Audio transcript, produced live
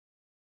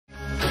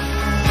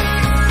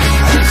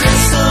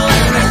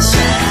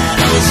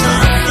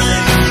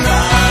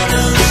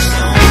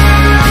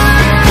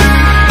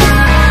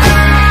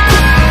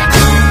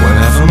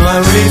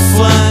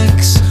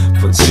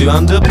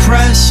under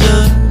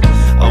pressure.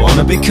 I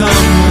wanna become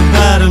a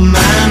better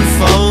man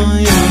for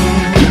you.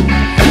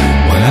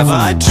 Whenever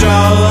I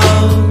draw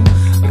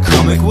a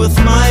comic with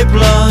my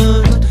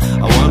blood,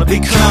 I wanna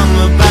become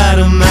a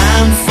better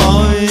man for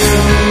you.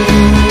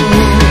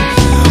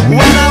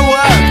 When I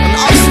work an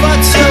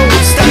Oxford tube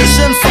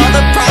station for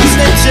the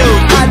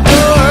prostitute, I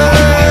do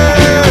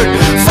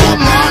it for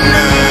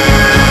money.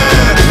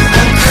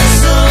 A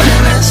crystal in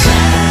the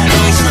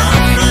shadows,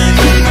 nothing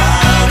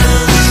but a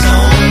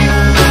stone.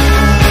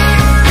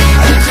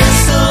 A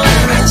crystal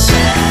in the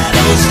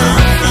shadows,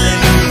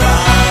 nothing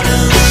but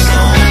a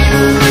stone.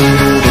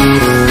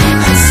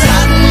 And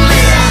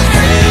suddenly I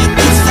heard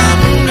the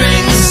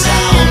thundering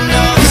sound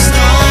of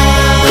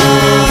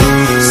stone.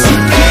 So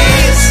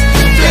please,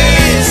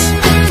 please,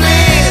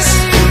 please,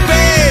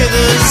 pay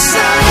the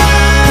sound.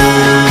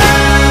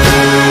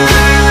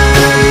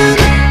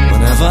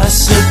 Whenever I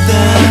sit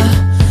there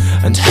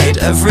and hate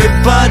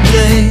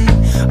everybody,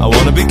 I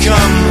wanna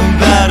become a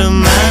better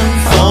man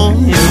for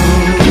you.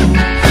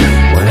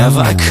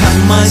 Whenever I cut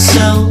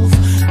myself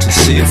to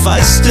see if I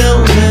still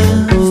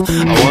live,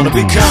 I wanna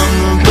become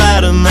a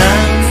better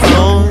man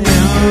for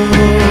you.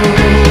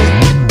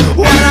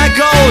 When I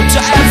go to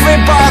every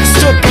box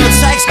to put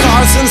sex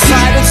cards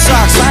inside, it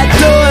sucks. I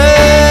do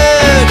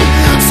it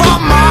for